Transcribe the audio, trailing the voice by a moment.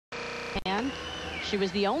She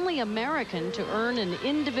was the only American to earn an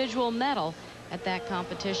individual medal at that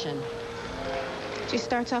competition. She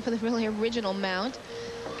starts off with a really original mount.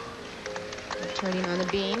 Turning on the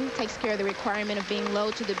beam, takes care of the requirement of being low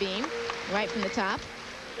to the beam, right from the top.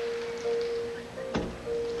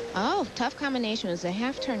 Oh, tough combination. It was a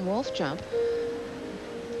half-turn wolf jump.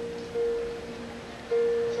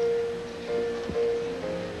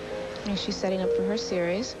 And she's setting up for her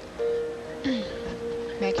series.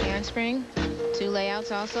 Back handspring, 2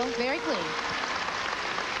 layouts also, very clean.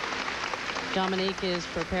 Dominique is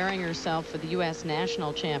preparing herself for the U.S.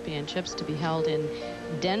 National Championships to be held in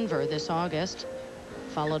Denver this August,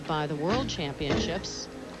 followed by the World Championships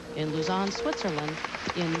in Lausanne, Switzerland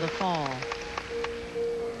in the fall.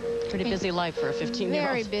 Pretty busy life for a 15-year-old.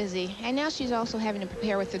 Very busy. And now she's also having to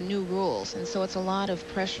prepare with the new rules, and so it's a lot of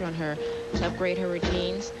pressure on her to upgrade her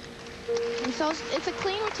routines. And so it's a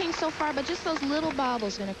clean routine so far, but just those little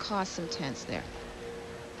bobbles are going to cause some tense there.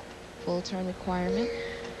 Full turn requirement.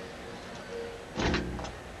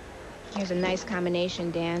 Here's a nice combination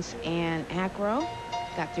dance and acro.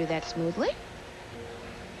 Got through that smoothly.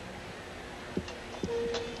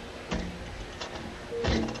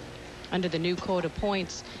 Under the new code of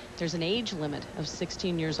points, there's an age limit of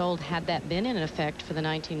 16 years old. Had that been in effect for the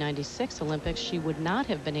 1996 Olympics, she would not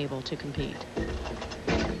have been able to compete.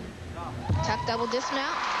 Tuck double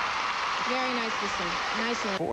dismount. Very nice dismount. Nice.